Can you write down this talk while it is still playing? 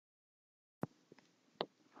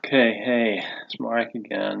Okay, hey, it's Mark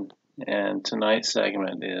again, and tonight's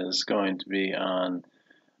segment is going to be on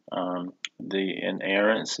the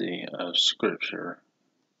inerrancy of Scripture,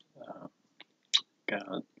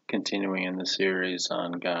 continuing in the series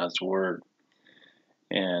on God's Word.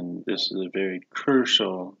 And this is a very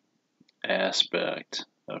crucial aspect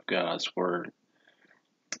of God's Word.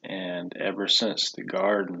 And ever since the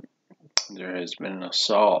garden, there has been an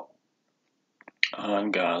assault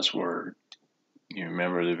on God's Word. You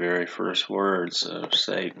remember the very first words of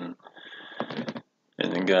Satan in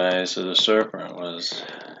the guise of the serpent was,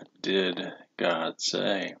 "Did God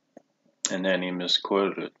say?" And then he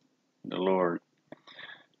misquoted the Lord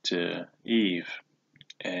to Eve.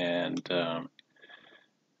 And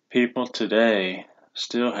people today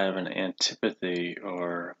still have an antipathy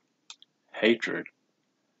or hatred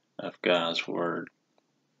of God's Word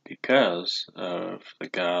because of the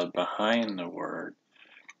God behind the Word.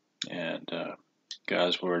 And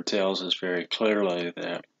God's Word tells us very clearly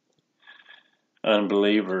that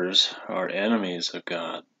unbelievers are enemies of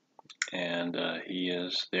God, and He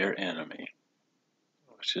is their enemy,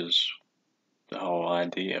 which is the whole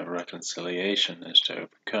idea of reconciliation, is to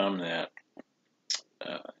overcome that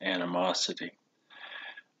animosity.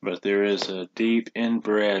 But there is a deep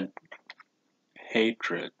inbred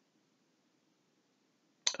hatred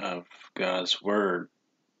of God's Word,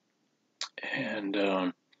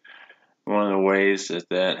 and one of the ways that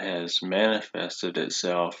that has manifested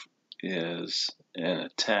itself is an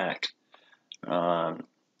attack on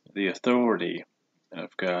the authority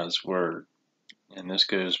of God's Word. And this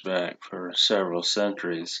goes back for several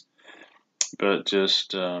centuries, but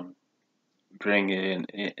just bring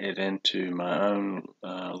it into my own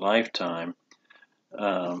lifetime.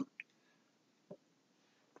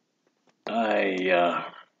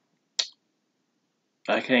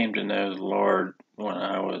 I came to know the Lord when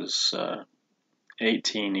I was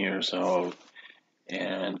 18 years old,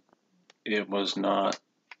 and it was not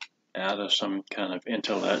out of some kind of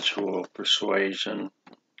intellectual persuasion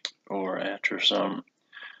or after some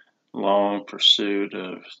long pursuit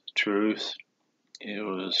of truth. It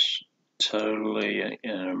was totally an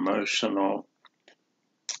emotional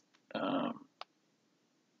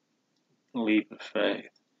leap of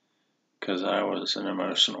faith, because I was an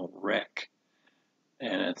emotional wreck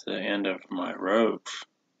and at the end of my rope.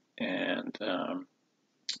 And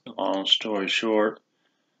long story short,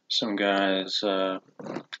 some guys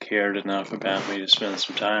cared enough about me to spend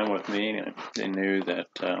some time with me, and they knew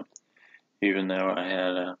that even though I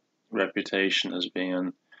had a reputation as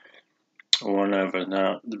being one of, if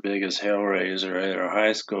not the biggest hellraiser at our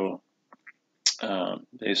high school,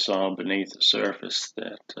 they saw beneath the surface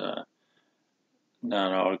that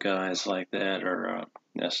not all guys like that are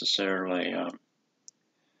necessarily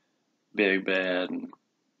big, bad,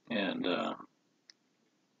 and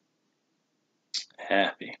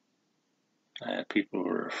happy. I had people who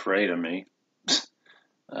were afraid of me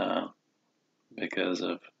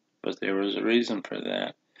but there was a reason for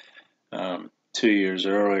that. 2 years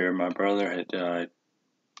earlier, my brother had died,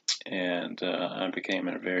 and I became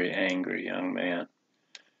a very angry young man.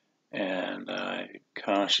 And I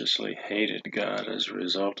consciously hated God as a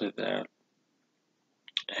result of that,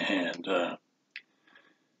 and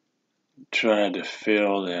tried to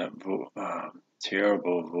fill that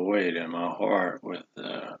terrible void in my heart with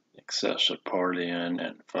excessive partying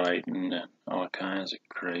and fighting and all kinds of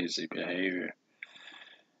crazy behavior.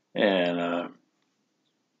 And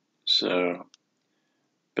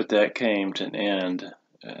but that came to an end,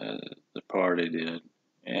 the party did,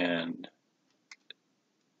 and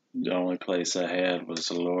the only place I had was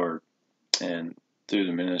the Lord. And through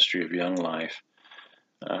the ministry of Young Life,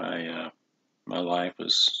 my life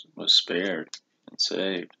was spared and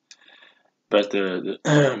saved. But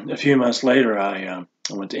a few months later, I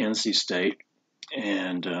went to NC State,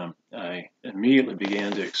 and I immediately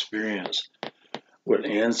began to experience what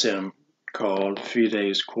Anselm called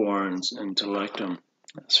fides quorens intellectum,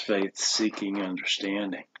 that's faith-seeking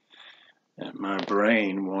understanding. And my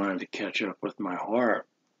brain wanted to catch up with my heart,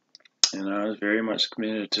 and I was very much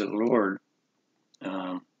committed to the Lord.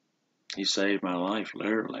 He saved my life,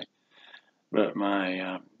 literally. But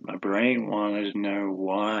my brain wanted to know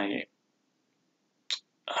why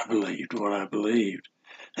I believed what I believed.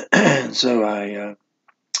 And so I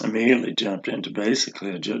immediately jumped into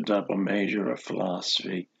basically a double major of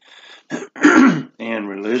philosophy and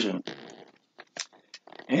religion.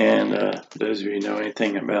 And those of you who know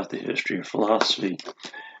anything about the history of philosophy,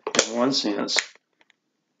 in one sense,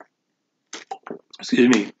 it's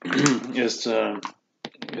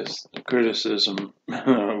criticism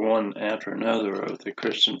one after another of the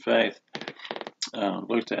Christian faith,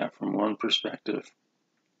 looked at from one perspective.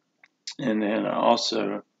 And then I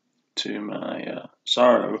also, to my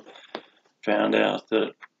sorrow, found out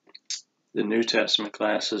that the New Testament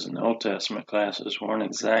classes and Old Testament classes weren't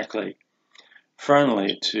exactly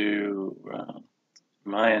friendly to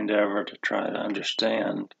my endeavor to try to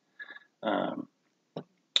understand the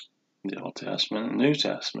Old Testament and New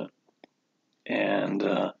Testament. And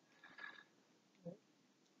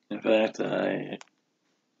in fact,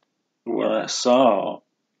 what I saw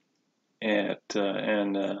in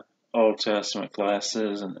the Old Testament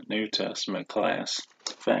classes and the New Testament class,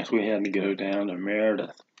 in fact, we had to go down to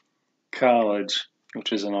Meredith College,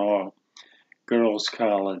 which is an all-girls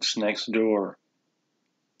college next door,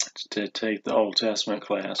 to take the Old Testament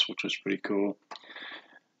class, which was pretty cool.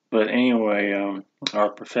 But anyway, our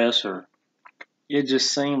professor, it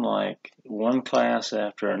just seemed like one class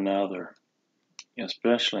after another,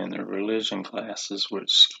 especially in the religion classes,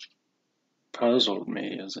 which puzzled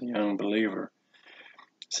me as a young believer.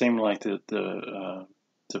 It seemed like the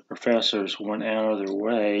professors went out of their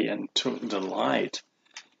way and took delight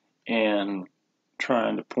in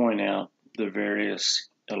trying to point out the various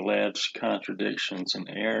alleged contradictions and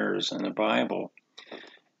errors in the Bible.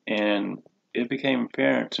 And it became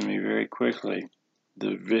apparent to me very quickly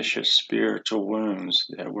the vicious spiritual wounds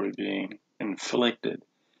that were being inflicted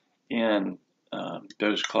in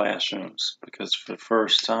those classrooms, because for the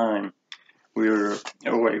first time we were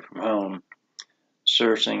away from home,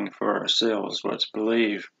 searching for ourselves what to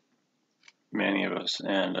believe, many of us,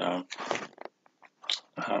 and I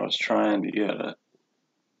was trying to get an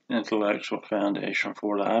intellectual foundation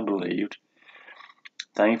for what I believed.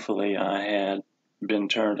 Thankfully, I had been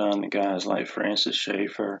turned on to guys like Francis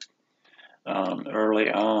Schaeffer early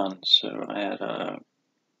on, so I had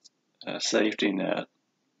a safety net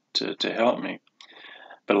to help me.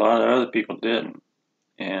 But a lot of other people didn't,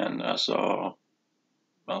 and I saw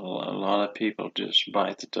a lot of people just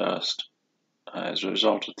bite the dust as a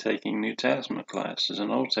result of taking New Testament classes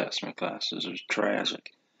and Old Testament classes. It was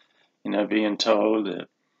tragic. Being told that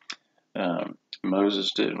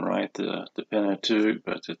Moses didn't write the Pentateuch,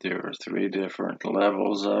 but that there were 3 different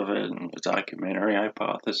levels of it, and the documentary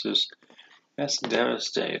hypothesis. That's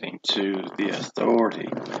devastating to the authority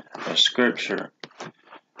of Scripture,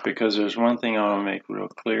 because there's one thing I want to make real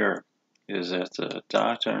clear, is that the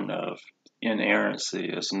doctrine of inerrancy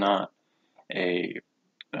is not a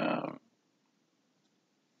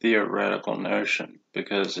theoretical notion,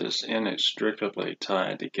 because it's inextricably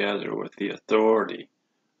tied together with the authority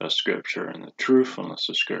of Scripture and the truthfulness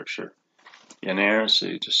of Scripture.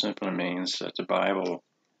 Inerrancy just simply means that the Bible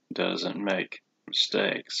doesn't make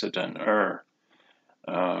mistakes, it doesn't err.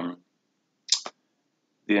 The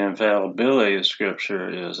infallibility of Scripture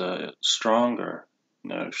is a stronger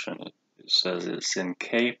notion. It says it's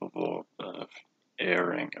incapable of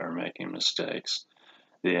erring or making mistakes.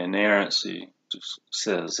 The inerrancy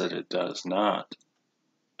says that it does not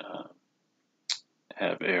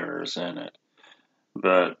have errors in it.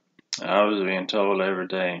 But I was being told every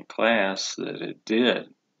day in class that it did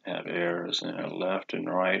have errors in it, left and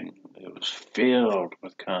right. And it was filled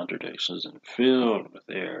with contradictions and filled with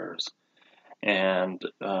errors. And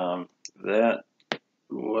that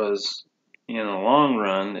was, in the long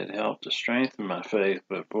run, it helped to strengthen my faith.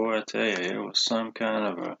 But boy, I tell you, it was some kind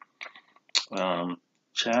of a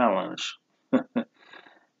challenge.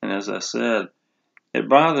 And as I said, it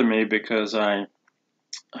bothered me because I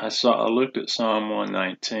looked at Psalm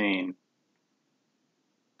 119,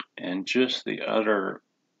 and just the utter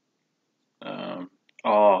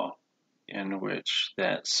awe in which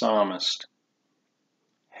that psalmist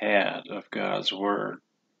had of God's word,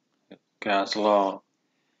 God's law,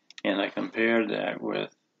 and I compared that with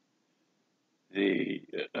the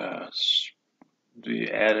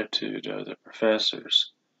attitude of the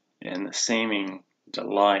professors and the seeming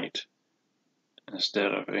delight,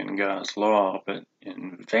 instead of in God's law, but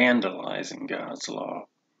in vandalizing God's law.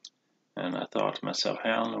 And I thought to myself,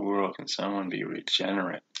 how in the world can someone be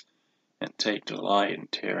regenerate and take delight in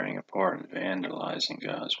tearing apart and vandalizing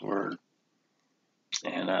God's word?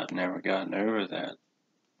 And I've never gotten over that.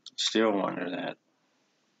 Still wonder that,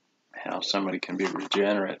 how somebody can be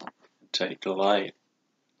regenerate and take delight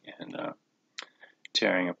in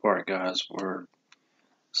tearing apart God's word.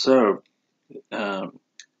 So,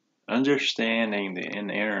 understanding the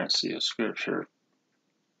inerrancy of Scripture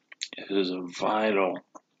is a vital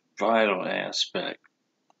aspect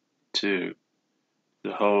to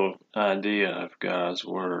the whole idea of God's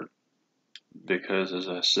word, because, as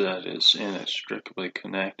I said, it's inextricably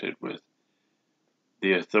connected with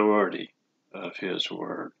the authority of His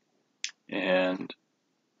word. And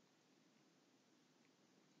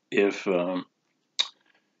if the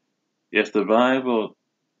Bible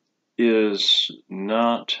is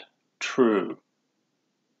not true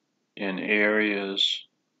in areas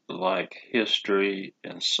like history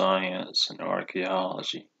and science and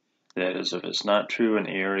archaeology. That is, if it's not true in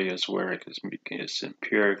areas where it's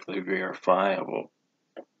empirically verifiable,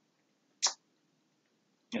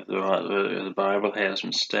 if the Bible has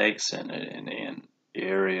mistakes in it in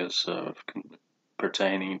areas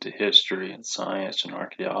pertaining to history and science and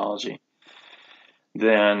archaeology,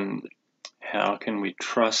 then how can we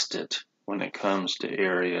trust it when it comes to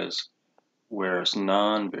areas where it's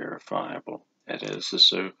non-verifiable? That is, the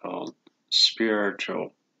so-called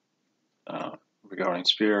spiritual, regarding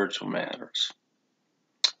spiritual matters.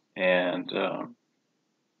 And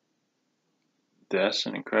that's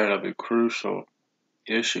an incredibly crucial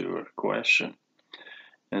issue or question.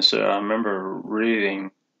 And so I remember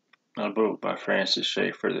reading a book by Francis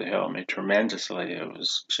Schaeffer that helped me tremendously. It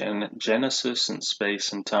was Genesis in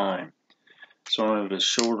Space and Time. It's one of his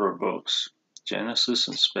shorter books, Genesis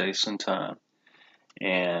in Space and Time.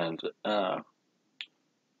 And I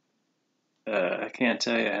can't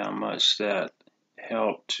tell you how much that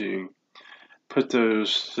helped to put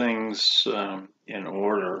those things in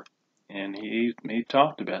order. And he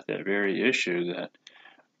talked about that very issue, that,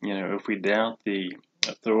 you know, if we doubt the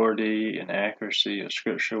authority and accuracy of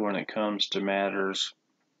Scripture when it comes to matters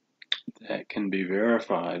that can be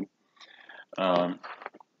verified, then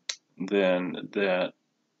that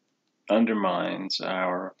undermines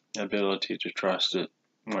our ability to trust it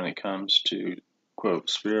when it comes to, quote,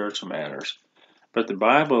 spiritual matters. But the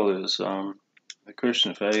Bible is, the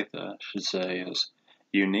Christian faith, I should say, is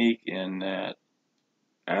unique in that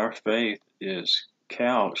our faith is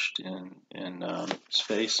couched in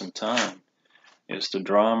space and time. It's the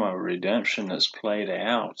drama of redemption that's played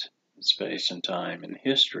out in space and time in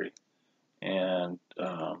history. And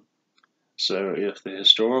so if the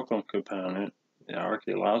historical component, the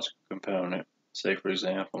archaeological component, say for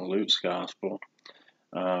example Luke's gospel,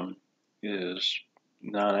 is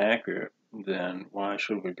not accurate, then why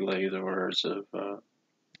should we believe the words of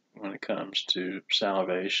when it comes to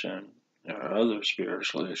salvation or other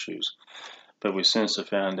spiritual issues? But we since have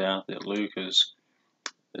found out that Luke is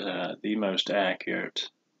the most accurate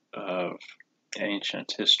of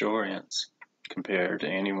ancient historians compared to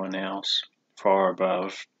anyone else, far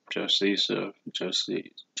above Josephus,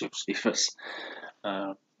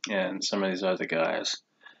 and some of these other guys.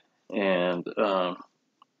 And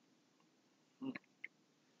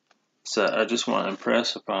so I just want to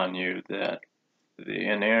impress upon you that the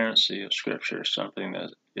inerrancy of Scripture is something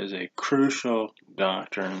that is a crucial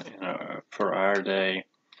doctrine for our day.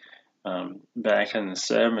 Back in the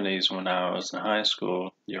 70s, when I was in high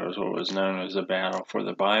school, there was what was known as the battle for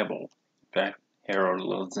the Bible. In fact, Harold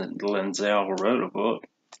Lindsell wrote a book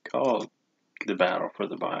called The Battle for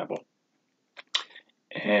the Bible.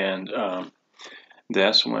 And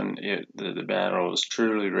that's when the battle was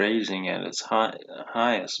truly raging at its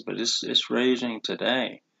highest. But it's raging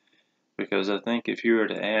today. Because I think if you were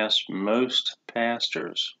to ask most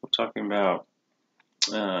pastors, we're talking about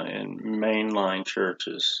in mainline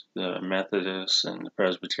churches, the Methodists and the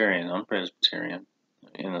Presbyterian. I'm Presbyterian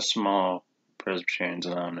in a small Presbyterian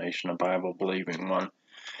denomination, a Bible-believing one.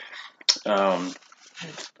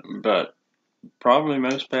 But probably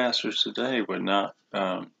most pastors today would not,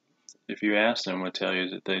 if you ask them, would tell you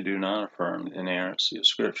that they do not affirm the inerrancy of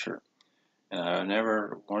Scripture. And I've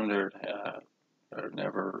never wondered or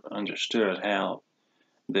never understood how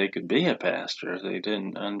they could be a pastor if they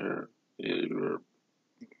didn't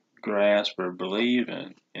grasp or believe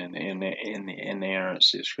in the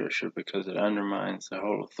inerrancy of Scripture, because it undermines the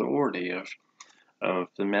whole authority of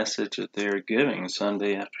the message that they're giving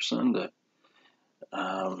Sunday after Sunday.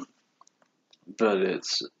 But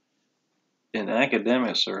it's in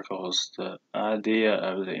academic circles, the idea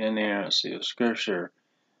of the inerrancy of Scripture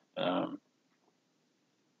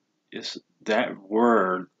is that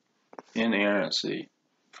word inerrancy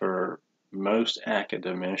for most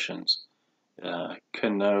academicians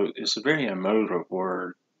connote, it's a very emotive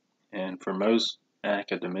word, and for most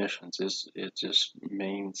academicians it just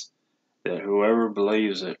means that whoever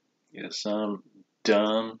believes it is some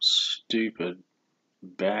dumb, stupid,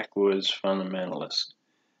 backwoods fundamentalist.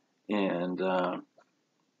 And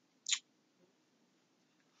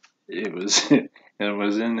it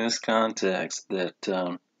was in this context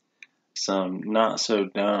that some not so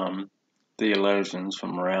dumb theologians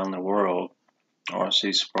from around the world,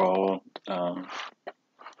 R.C. Sproul,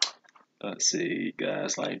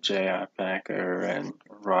 guys like J.I. Packer and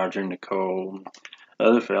Roger Nicole,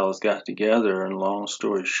 other fellows got together, and long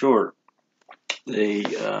story short, they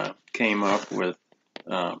came up with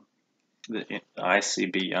the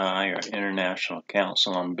ICBI, or International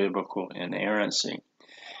Council on Biblical Inerrancy.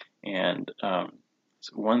 And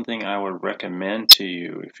one thing I would recommend to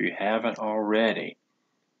you, if you haven't already,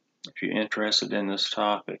 if you're interested in this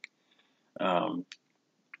topic,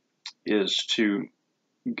 is to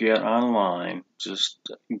get online. Just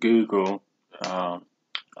Google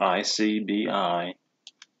ICBI,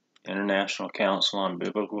 International Council on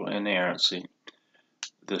Biblical Inerrancy,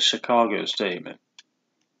 the Chicago Statement.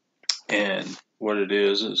 And what it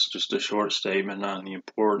is just a short statement on the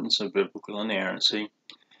importance of biblical inerrancy.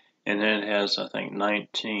 And then it has, I think,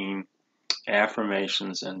 19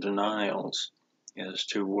 affirmations and denials as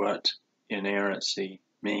to what inerrancy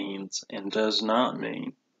means and does not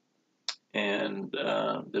mean. And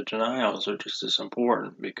the denials are just as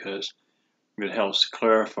important because it helps to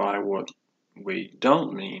clarify what we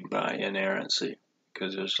don't mean by inerrancy,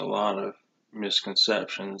 because there's a lot of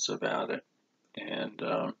misconceptions about it and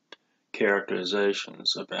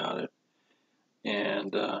characterizations about it.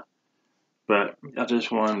 And but I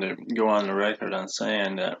just wanted to go on the record on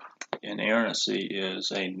saying that inerrancy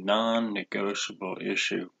is a non-negotiable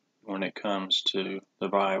issue when it comes to the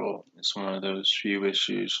Bible. It's one of those few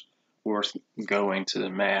issues worth going to the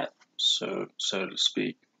mat, so to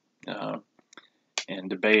speak, and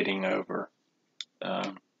debating over.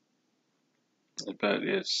 But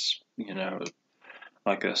it's,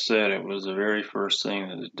 like I said, it was the very first thing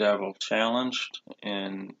that the devil challenged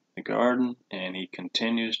in the garden, and he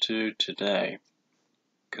continues to today,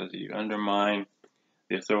 because you undermine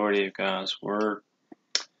the authority of God's word,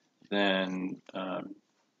 then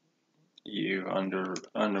you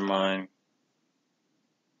undermine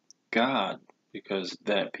God, because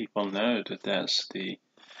that people know that that's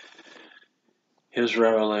his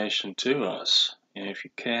revelation to us. And if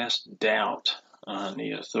you cast doubt on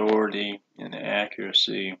the authority and the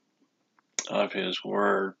accuracy of his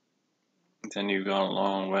word, then you've gone a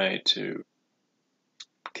long way to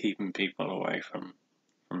keeping people away from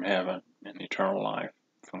heaven and eternal life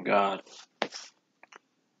from God.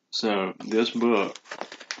 So this book,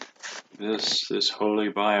 this Holy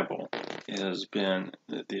Bible, has been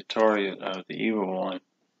the target of the evil one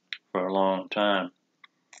for a long time.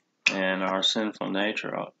 And our sinful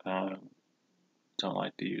nature, don't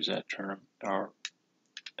like to use that term, our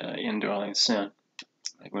indwelling sin,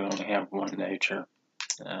 like we only have one nature.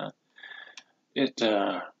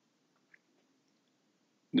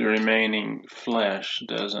 The remaining flesh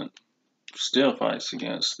still fights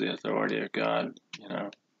against the authority of God,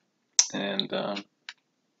 and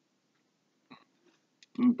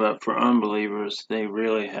but for unbelievers, they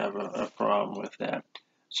really have a problem with that.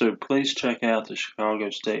 So please check out the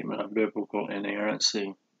Chicago Statement of Biblical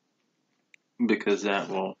Inerrancy, because that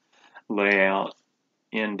will lay out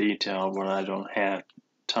in detail what I don't have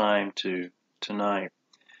time to tonight.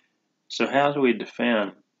 So how do we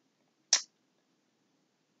defend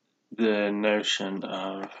the notion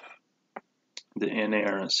of the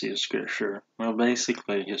inerrancy of Scripture? Well,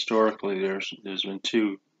 basically, historically, there's been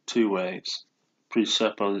two ways: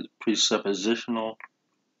 presuppositional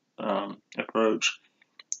approach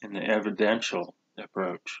and the evidential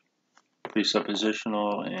approach.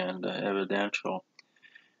 Presuppositional and evidential.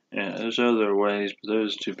 And there's other ways, but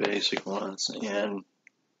those two basic ones. And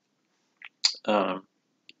the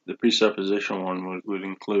presuppositional one would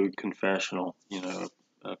include confessional,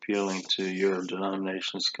 appealing to your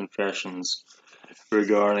denomination's confessions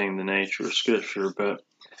regarding the nature of Scripture. But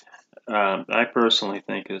I personally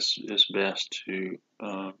think it's best to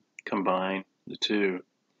combine the two.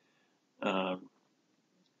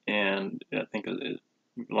 And I think a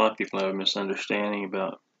lot of people have a misunderstanding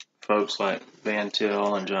about folks like Van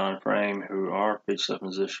Til and John Frame, who are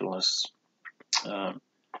presuppositionalists.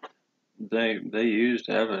 They used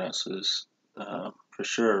evidences for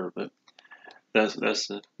sure, but that's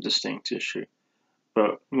a distinct issue.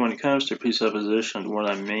 But when it comes to presupposition, what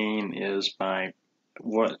I mean is by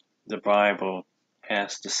what the Bible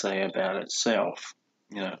has to say about itself.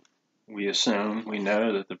 We assume, we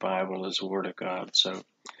know that the Bible is the Word of God, so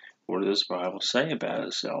what does the Bible say about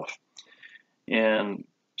itself? And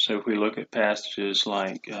so if we look at passages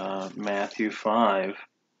like Matthew 5,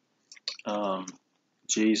 what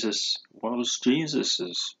was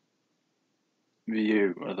Jesus'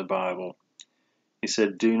 view of the Bible? He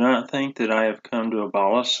said, "Do not think that I have come to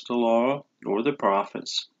abolish the law or the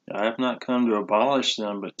prophets. I have not come to abolish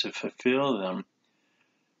them, but to fulfill them."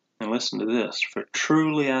 And listen to this: "For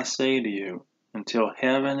truly I say to you, until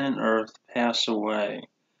heaven and earth pass away,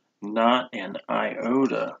 not an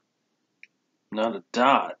iota, not a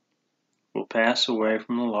dot, will pass away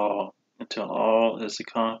from the law until all is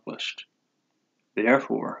accomplished."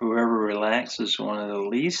 Therefore, whoever relaxes one of the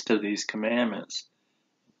least of these commandments,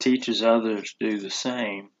 teaches others to do the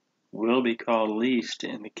same, will be called least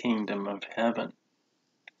in the kingdom of heaven.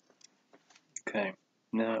 Okay,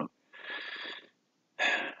 now,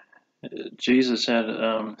 Jesus had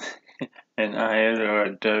an iota or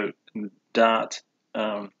a dot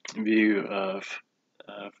view of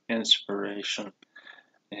inspiration.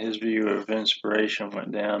 His view of inspiration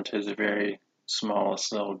went down to the very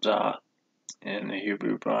smallest little dot in the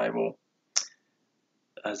Hebrew Bible.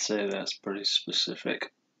 I'd say that's pretty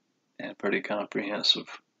specific and pretty comprehensive.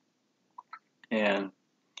 And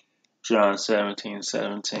John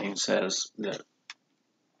 17:17 says that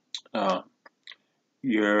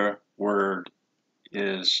your word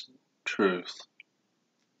is truth.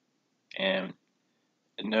 And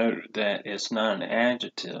note that it's not an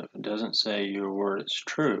adjective. It doesn't say your word is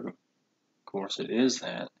true. Of course, it is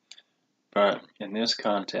that. But in this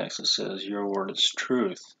context, it says your word is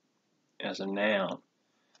truth as a noun,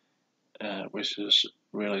 which is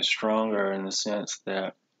really stronger in the sense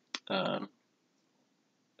that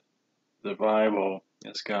the Bible,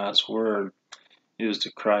 as God's word, is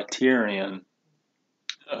the criterion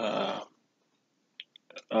of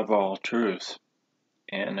all truth,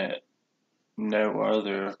 and that no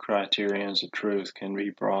other criterions of truth can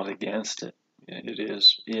be brought against it. It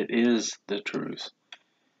is the truth,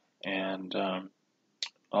 and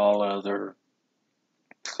all other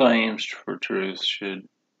claims for truth should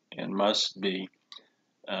and must be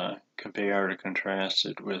compared or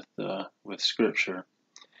contrasted with Scripture,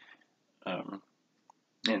 and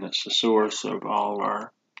it's the source of all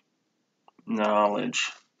our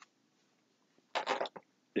knowledge,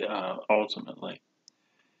 ultimately.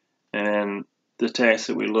 And the text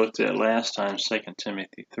that we looked at last time, 2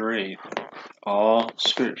 Timothy 3, all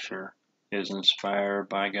Scripture is inspired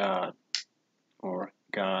by God, or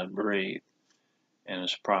God-breathed, and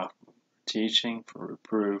is profitable for teaching, for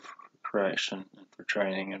reproof, for correction, and for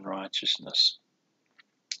training in righteousness.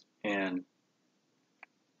 And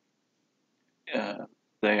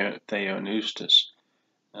Theopneustos,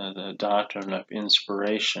 the doctrine of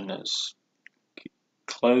inspiration, is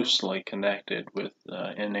closely connected with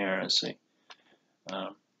inerrancy.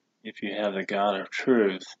 If you have the God of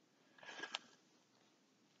truth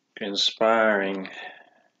inspiring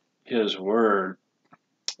His word,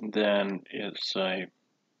 then it's a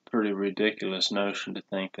pretty ridiculous notion to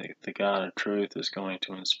think that the God of truth is going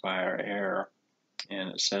to inspire error. And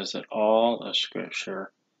it says that all of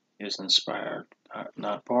Scripture is inspired,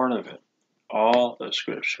 not part of it. All of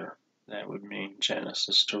Scripture. That would mean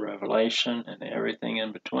Genesis to Revelation and everything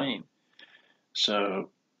in between.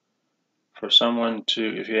 So, for someone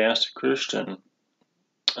to, if you ask a Christian,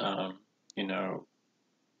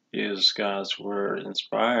 is God's word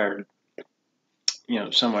inspired?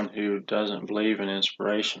 Someone who doesn't believe in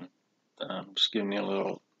inspiration, just giving you a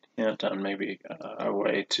little hint on maybe a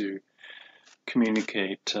way to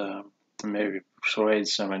communicate, maybe persuade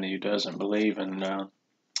somebody who doesn't believe in the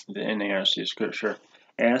inerrancy of Scripture.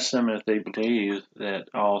 Ask them if they believe that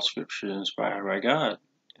all Scripture is inspired by God,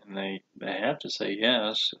 and they have to say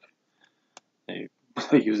yes if they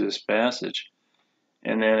believe this passage.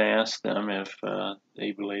 And then ask them if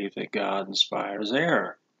they believe that God inspires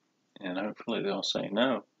error, and hopefully they'll say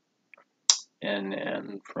no. And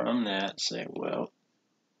then from that say, well,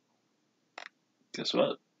 guess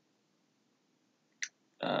what?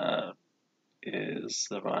 Is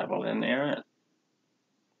the Bible inerrant?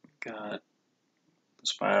 God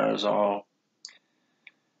inspires all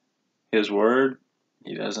His word.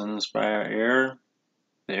 He doesn't inspire error.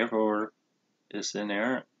 Therefore, it's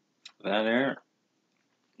inerrant without error.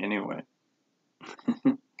 Anyway.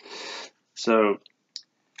 So,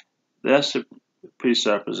 that's a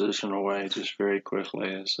presuppositional way, just very quickly.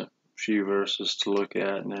 There's a few verses to look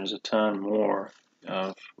at, and there's a ton more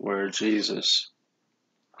of where Jesus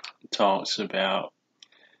talks about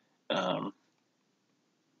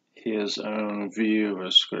His own view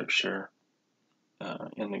of Scripture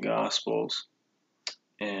in the Gospels.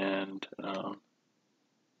 And,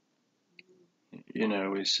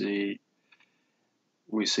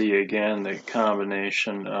 we see again the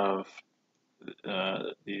combination of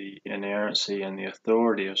the inerrancy and the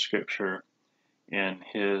authority of Scripture in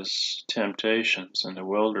His temptations in the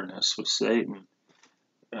wilderness with Satan.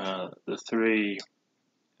 The three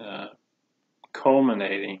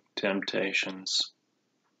culminating temptations.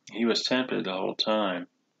 He was tempted the whole time,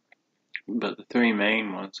 but the three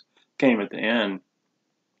main ones came at the end.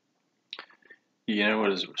 You know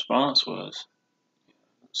what his response was?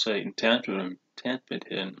 Satan tempted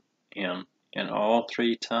him, and all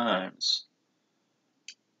three times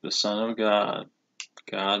the Son of God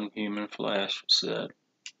God in human flesh said,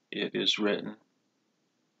 "It is written,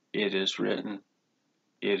 it is written,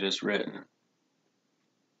 it is written."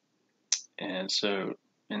 And so,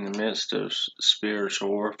 in the midst of spiritual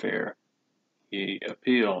warfare, he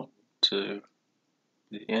appealed to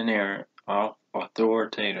the inerrant,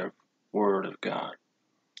 authoritative Word of God.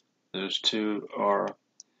 Those two are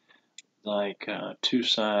like two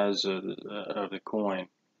sides of the coin.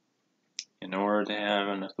 In order to have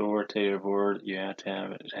an authoritative word, you have to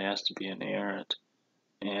have it. It has to be inerrant,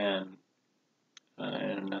 and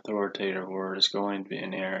an authoritative word is going to be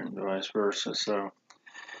inerrant, and vice versa. So,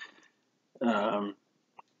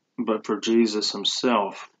 but for Jesus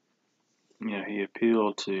himself, he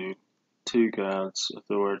appealed to God's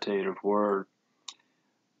authoritative word.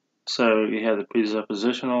 So you have the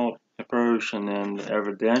presuppositional approach and then the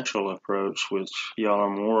evidential approach, which y'all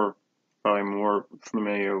are probably more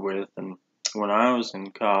familiar with. And when I was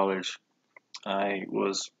in college, I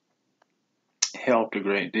was helped a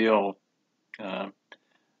great deal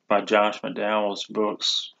by Josh McDowell's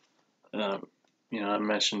books. I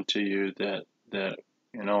mentioned to you that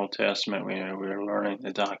in Old Testament we were learning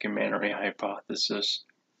the documentary hypothesis.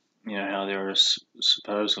 How there were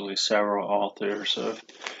supposedly several authors of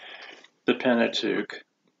the Pentateuch.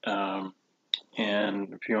 And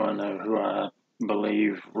if you want to know who I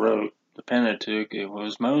believe wrote the Pentateuch, it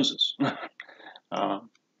was Moses. How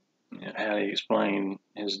do you explain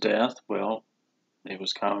his death? Well, it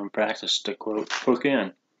was common practice to quote, hook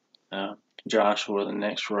in. Joshua, the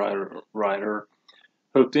next writer,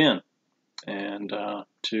 hooked in, and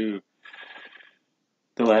to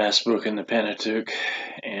the last book in the Pentateuch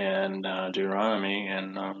and Deuteronomy,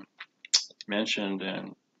 and mentioned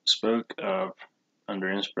and spoke of,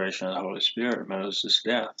 under inspiration of the Holy Spirit, Moses'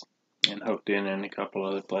 death, and hooked in a couple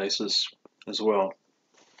other places as well.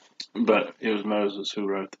 But it was Moses who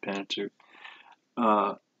wrote the Pentateuch.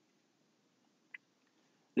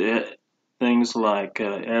 Things like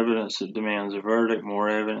evidence that demands a verdict, more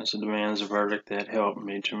evidence that demands a verdict, that helped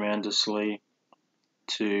me tremendously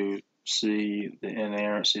to see the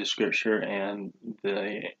inerrancy of Scripture and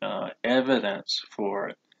the evidence for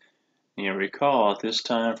it. Recall at this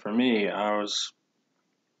time for me, I was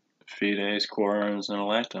fides, quorums, and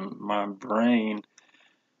electum. My brain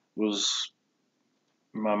was,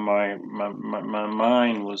 my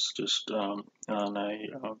mind was just on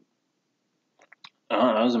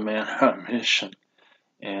I was a man on a mission,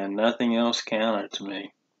 and nothing else counted to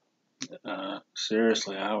me.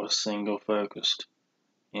 Seriously, I was single focused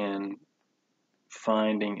in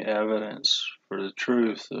finding evidence for the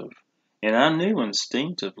truth of, and I knew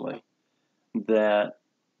instinctively that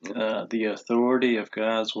the authority of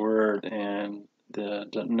God's word and the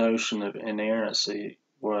notion of inerrancy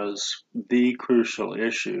was the crucial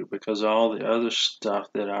issue, because all the other stuff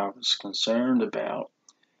that I was concerned about,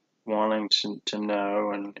 wanting to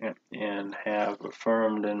know and have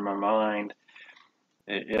affirmed in my mind,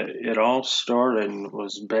 it all started and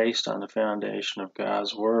was based on the foundation of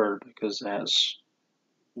God's word, because that's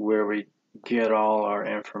where we get all our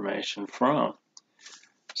information from.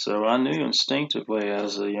 So I knew instinctively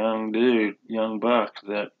as a young buck,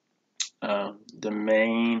 that the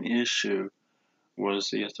main issue was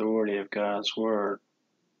the authority of God's word,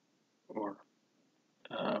 or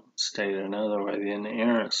stated another way, the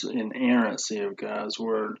inerrancy of God's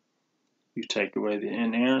word. You take away the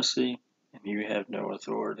inerrancy, and you have no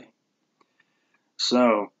authority.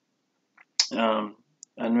 So, I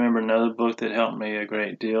remember another book that helped me a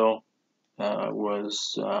great deal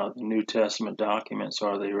was the New Testament Documents,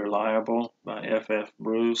 Are They Reliable? By F.F.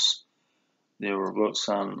 Bruce. There were books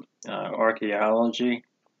on archaeology,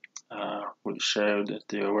 which showed that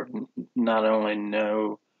there were not only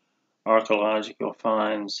no archaeological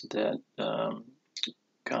finds that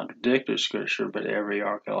contradicted Scripture, but every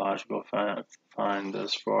archaeological find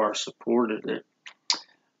thus far supported it.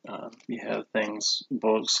 You have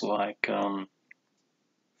books like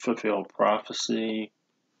Fulfilled Prophecy,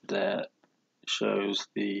 that shows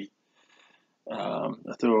the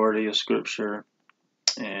authority of Scripture,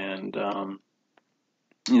 and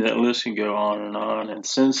that list can go on and on. And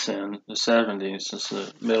since then, since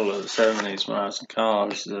the middle of the 70s when I was in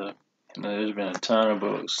college, there's been a ton of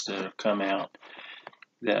books that have come out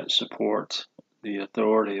that support the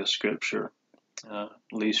authority of Scripture.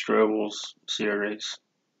 Lee Strobel's series,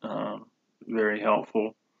 very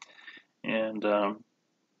helpful. And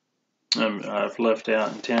I've left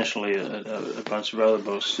out intentionally a bunch of other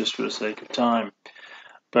books just for the sake of time.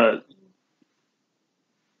 But,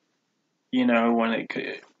 when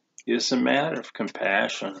it's a matter of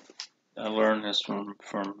compassion. I learned this from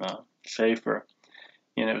Schaeffer.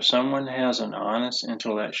 If someone has an honest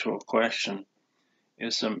intellectual question,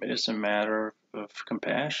 it's a matter of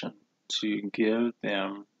compassion to give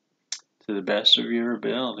them, to the best of your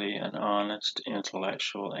ability, an honest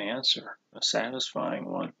intellectual answer, a satisfying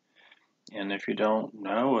one. And if you don't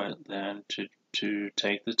know it, then to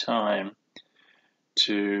take the time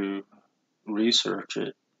to research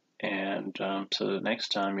it, and so the next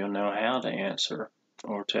time you'll know how to answer,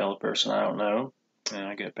 or tell the person, I don't know, and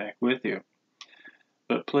I'll get back with you.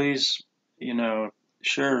 But please,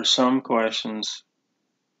 sure, some questions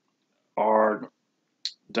are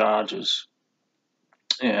dodges,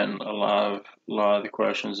 and a lot of the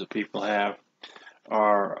questions that people have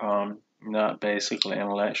are not basically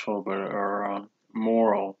intellectual, but are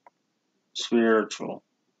moral, spiritual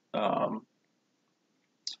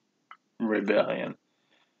rebellion.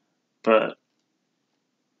 But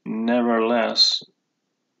nevertheless,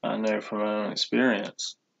 I know from my own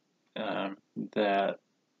experience that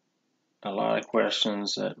a lot of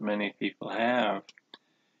questions that many people have,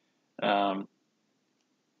 at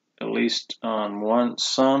least on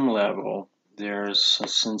some level, there's a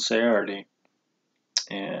sincerity,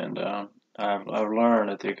 and I've learned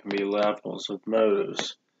that there can be levels of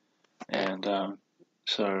motives, and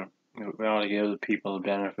so we ought to give the people the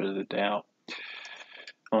benefit of the doubt.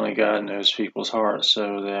 Only God knows people's hearts,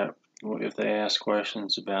 so that if they ask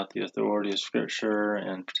questions about the authority of Scripture,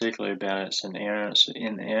 and particularly about its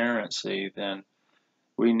inerrancy, then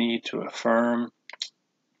we need to affirm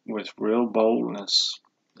with real boldness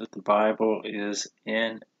that the Bible is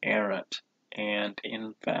inerrant and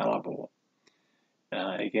infallible.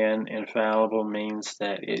 Again, infallible means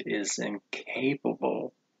that it is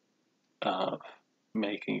incapable of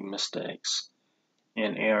making mistakes.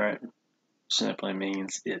 Inerrant simply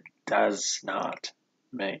means it does not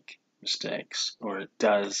make mistakes, or it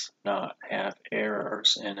does not have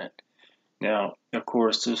errors in it. Now, of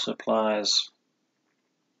course, this applies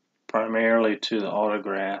primarily to the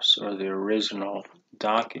autographs or the original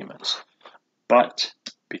documents, but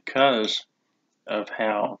because of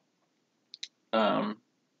how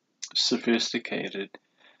sophisticated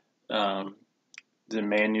the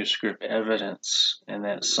manuscript evidence and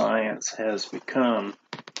that science has become,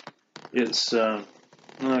 it's I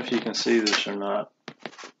don't know if you can see this or not.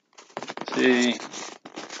 See, I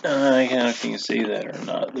don't know if you can see that or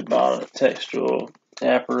not. The bottom textual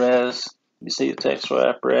apparatus. You see the textual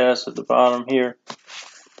apparatus at the bottom here?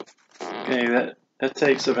 Okay, that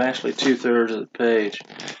takes up actually 2/3 of the page.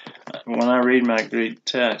 When I read my Greek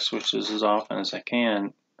text, which is as often as I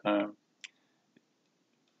can,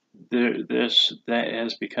 that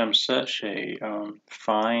has become such a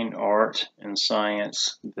fine art and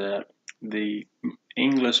science that the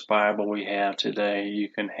English Bible we have today, you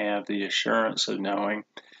can have the assurance of knowing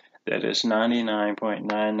that it's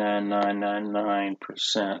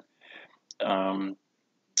 99.99999%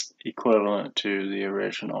 equivalent to the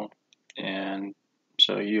original, and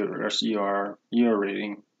so you are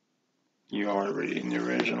reading the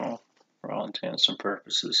original for all intents and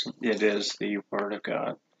purposes. It is the Word of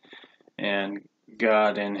God, and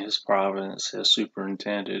God in His providence has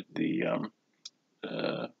superintended the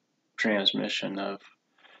transmission of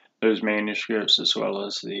those manuscripts, as well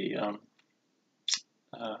as the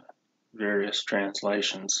various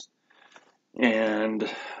translations. And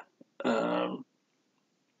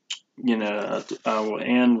I will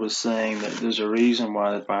end with saying that there's a reason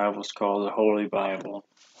why the Bible is called the Holy Bible,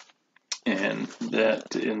 and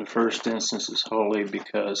that in the first instance is holy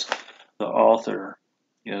because the author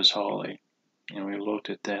is holy, and we looked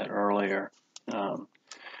at that earlier.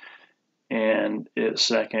 And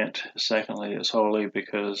secondly, it's holy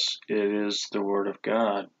because it is the Word of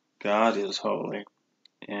God. God is holy.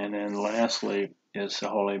 And then lastly, it's the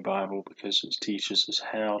Holy Bible because it teaches us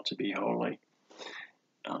how to be holy.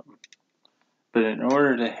 But in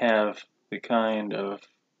order to have the kind of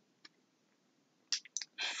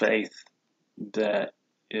faith that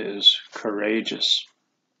is courageous,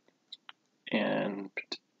 and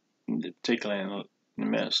particularly in the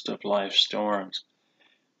midst of life storms,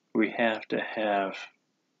 we have to have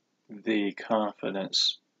the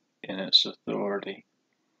confidence in its authority.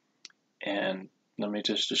 And let me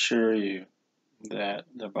just assure you that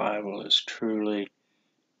the Bible is truly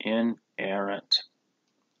inerrant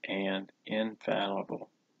and infallible,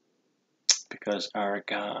 because our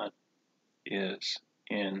God is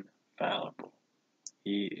infallible.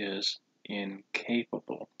 He is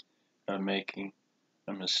incapable of making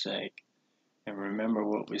a mistake. And remember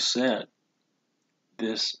what we said.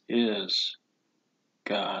 This is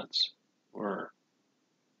God's Word.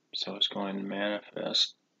 So it's going to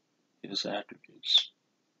manifest His attributes.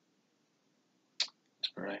 Let's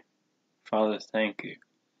pray. Father, thank you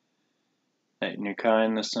that in your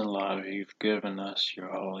kindness and love you've given us your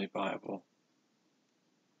Holy Bible.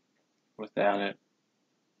 Without it,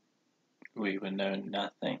 we would know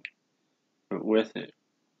nothing, but with it,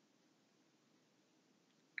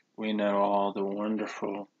 we know all the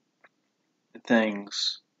wonderful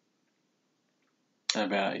things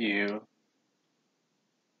about you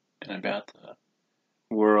and about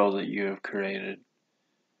the world that you have created,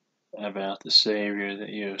 about the Savior that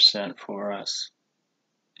you have sent for us,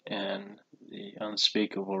 and the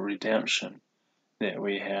unspeakable redemption that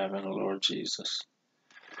we have in the Lord Jesus.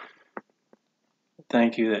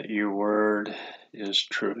 Thank you that your word is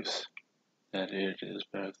truth, that it is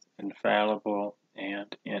both infallible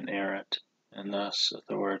and inerrant, and thus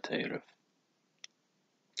authoritative.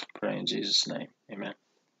 Pray in Jesus' name. Amen.